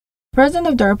President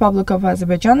of the Republic of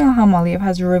Azerbaijan, Ilham Aliyev,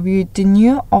 has reviewed the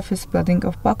new office building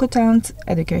of Baku Talents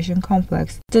Education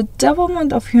Complex. The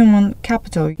development of human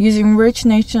capital using rich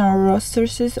natural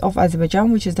resources of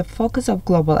Azerbaijan, which is the focus of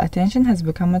global attention, has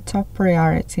become a top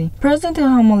priority. President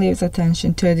Ilham Aliyev's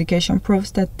attention to education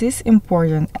proves that this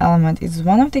important element is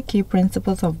one of the key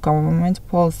principles of government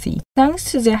policy.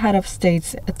 Thanks to the head of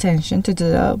state's attention to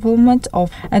the development of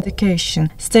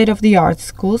education, state-of-the-art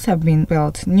schools have been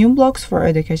built, new blocks for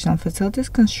educational facilities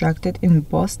constructed in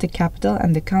both the capital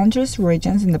and the country's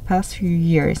regions in the past few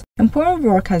years. Important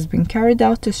work has been carried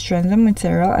out to strengthen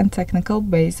material and technical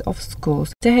base of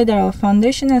schools. The Hyderabad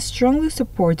Foundation has strongly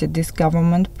supported this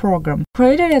government program.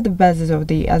 Created at the basis of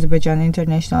the Azerbaijan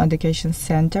International Education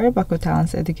Center, Baku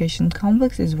Talents Education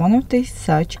Complex is one of the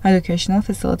such educational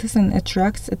facilities and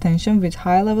attracts attention with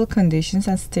high-level conditions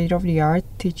and state-of-the-art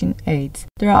teaching aids.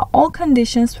 There are all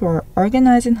conditions for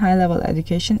organizing high-level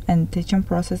education and teaching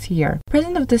process here.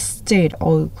 President of the State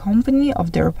Oil Company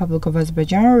of the Republic of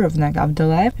Azerbaijan, Rovnak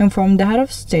Abdullayev, informed the head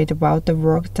of state about the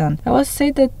work done. It was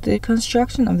said that the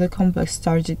construction of the complex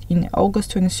started in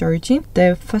August 2013.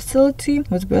 The facility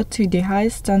was built to the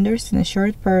highest standards in a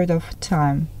short period of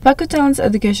time. Baku Talents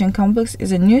Education Complex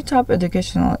is a new top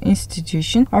educational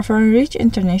institution offering rich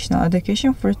international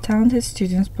education for talented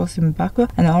students both in Baku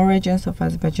and all regions of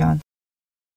Azerbaijan.